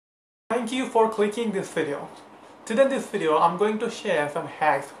Thank you for clicking this video. Today in this video, I'm going to share some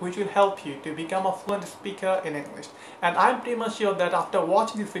hacks which will help you to become a fluent speaker in English. And I'm pretty much sure that after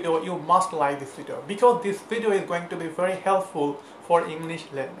watching this video, you must like this video because this video is going to be very helpful for English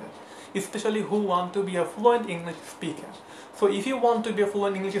learners, especially who want to be a fluent English speaker. So if you want to be a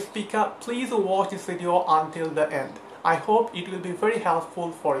fluent English speaker, please watch this video until the end. I hope it will be very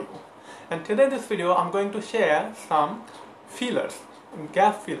helpful for you. And today in this video, I'm going to share some fillers.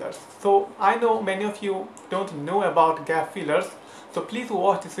 Gap fillers. So I know many of you don't know about gap fillers, so please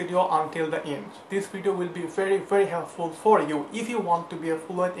watch this video until the end. This video will be very helpful for you if you want to be a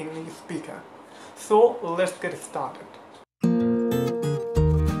fluent English speaker. So let's get started.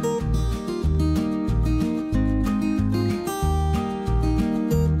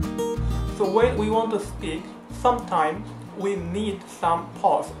 So when we want to speak, sometimes we need some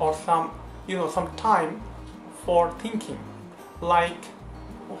pause or some time for thinking. Like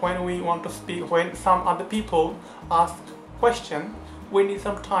when we want to speak, when some other people ask question, we need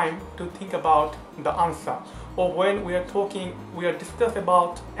some time to think about the answer. Or when we are talking, we are discussing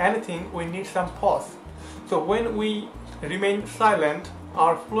about anything, we need some pause. So when we remain silent,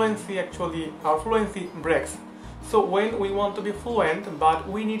 our fluency breaks. So when we want to be fluent, but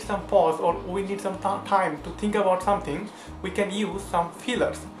we need some pause or we need some time to think about something, we can use some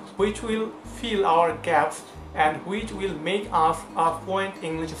fillers, which will fill our gaps and which will make us a fluent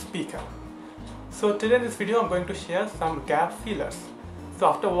English speaker. So today in this video I'm going to share some gap fillers. So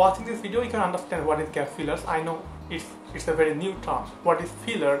after watching this video you can understand what is gap fillers. I know it's a very new term. What is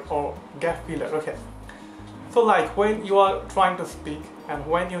filler or gap filler? Okay. So like when you are trying to speak and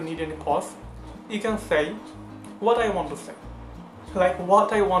when you need any pause, you can say what I want to say. Like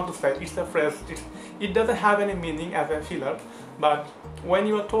what I want to say, it's a phrase, it doesn't have any meaning as a filler, but when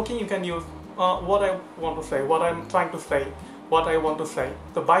you are talking you can use what I want to say, what I'm trying to say, what I want to say.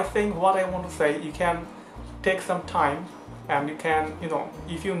 So by saying what I want to say, you can take some time and you can,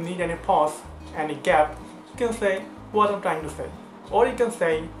 if you need any pause, any gap, you can say what I'm trying to say. Or you can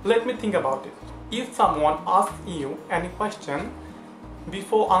say, let me think about it. If someone asks you any question,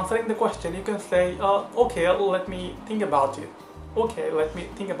 before answering the question, you can say, okay, let me think about it. Okay, let me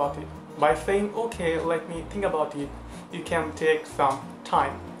think about it. By saying, okay, let me think about it, you can take some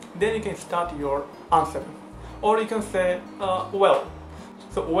time. Then you can start your answer. Or you can say, well.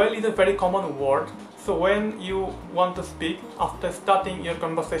 So well is a very common word. So when you want to speak, after starting your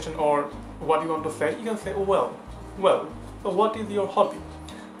conversation or what you want to say, you can say, well. So what is your hobby?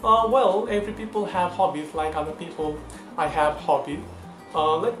 Well, every people have hobbies like other people. I have hobbies.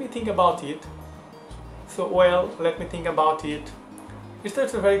 Let me think about it. So well, let me think about it. It's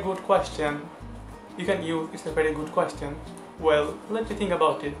a very good question. You can use, it's a very good question. Well, let me think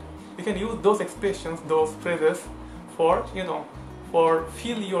about it. You can use those expressions, those phrases for, for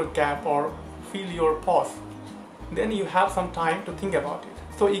fill your gap or fill your pause. Then you have some time to think about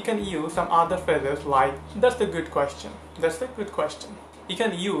it. So you can use some other phrases like, that's a good question. That's a good question. You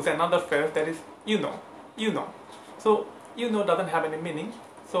can use another phrase that is, So, doesn't have any meaning.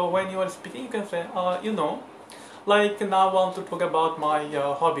 So when you are speaking, you can say, like now I want to talk about my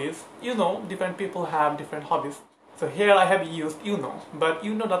hobbies. Different people have different hobbies. So here I have used but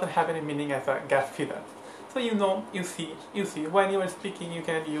doesn't have any meaning as a gap filler. So you see, when you are speaking you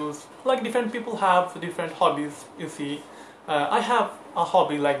can use, like different people have different hobbies, I have a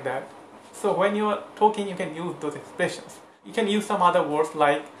hobby like that. So when you are talking you can use those expressions. You can use some other words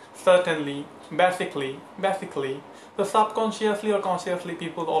like certainly, basically. So subconsciously or consciously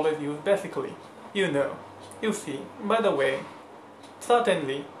people always use basically, you see, by the way,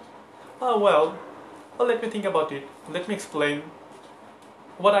 certainly, well, let me think about it, let me explain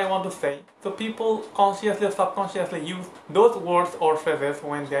what I want to say. So people consciously or subconsciously use those words or phrases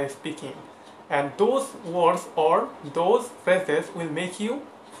when they are speaking. And those words or those phrases will make you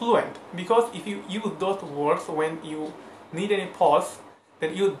fluent. Because if you use those words when you need any pause,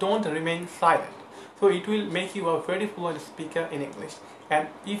 then you don't remain silent. So it will make you a very fluent speaker in English. And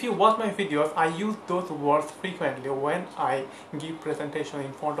if you watch my videos, I use those words frequently when I give presentation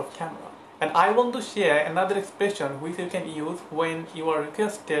in front of camera. And I want to share another expression which you can use when you are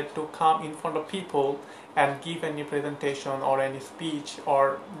requested to come in front of people and give any presentation or any speech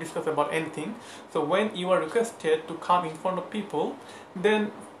or discuss about anything. So when you are requested to come in front of people,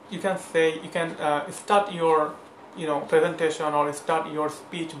 then you can say, start your presentation or start your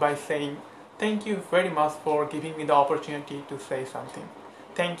speech by saying, thank you very much for giving me the opportunity to say something.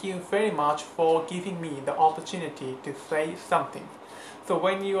 Thank you very much for giving me the opportunity to say something. So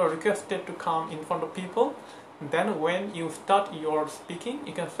when you are requested to come in front of people, then when you start your speaking,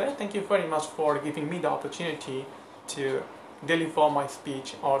 you can say, thank you very much for giving me the opportunity to deliver my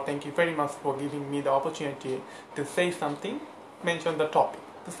speech, or thank you very much for giving me the opportunity to say something, mention the topic,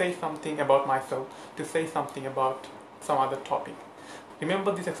 to say something about myself, to say something about some other topic.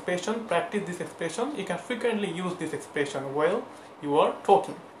 Remember this expression, practice this expression. You can frequently use this expression while you are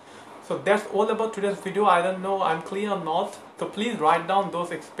talking. So that's all about today's video. I don't know I'm clear or not. So please write down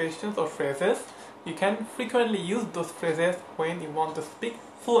those expressions or phrases. You can frequently use those phrases when you want to speak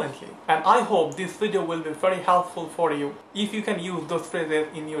fluently. And I hope this video will be very helpful for you if you can use those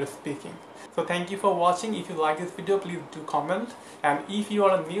phrases in your speaking. So thank you for watching. If you like this video, please do comment. And if you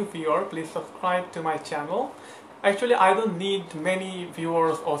are a new viewer, please subscribe to my channel. Actually, I don't need many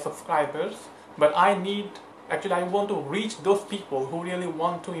viewers or subscribers, but I want to reach those people who really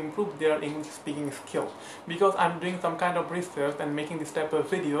want to improve their English speaking skill, because I'm doing some kind of research and making this type of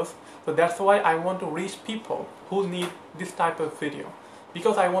videos. So that's why I want to reach people who need this type of video,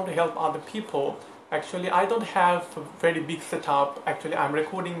 because I want to help other people. Actually, I don't have a very big setup. Actually, I'm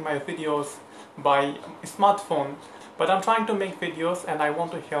recording my videos by smartphone, but I'm trying to make videos and I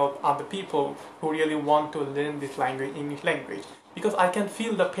want to help other people who really want to learn this language, English language. Because I can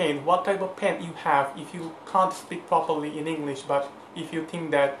feel the pain, what type of pain you have if you can't speak properly in English, but if you think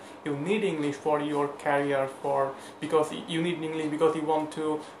that you need English for your career, because you need English because you want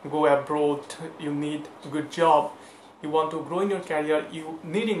to go abroad, you need a good job, you want to grow in your career, you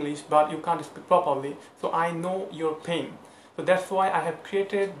need English but you can't speak properly. So I know your pain. So that's why I have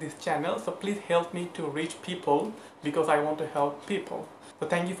created this channel. So please help me to reach people, because I want to help people. So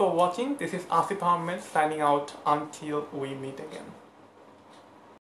thank you for watching. This is Asif signing out until we meet again.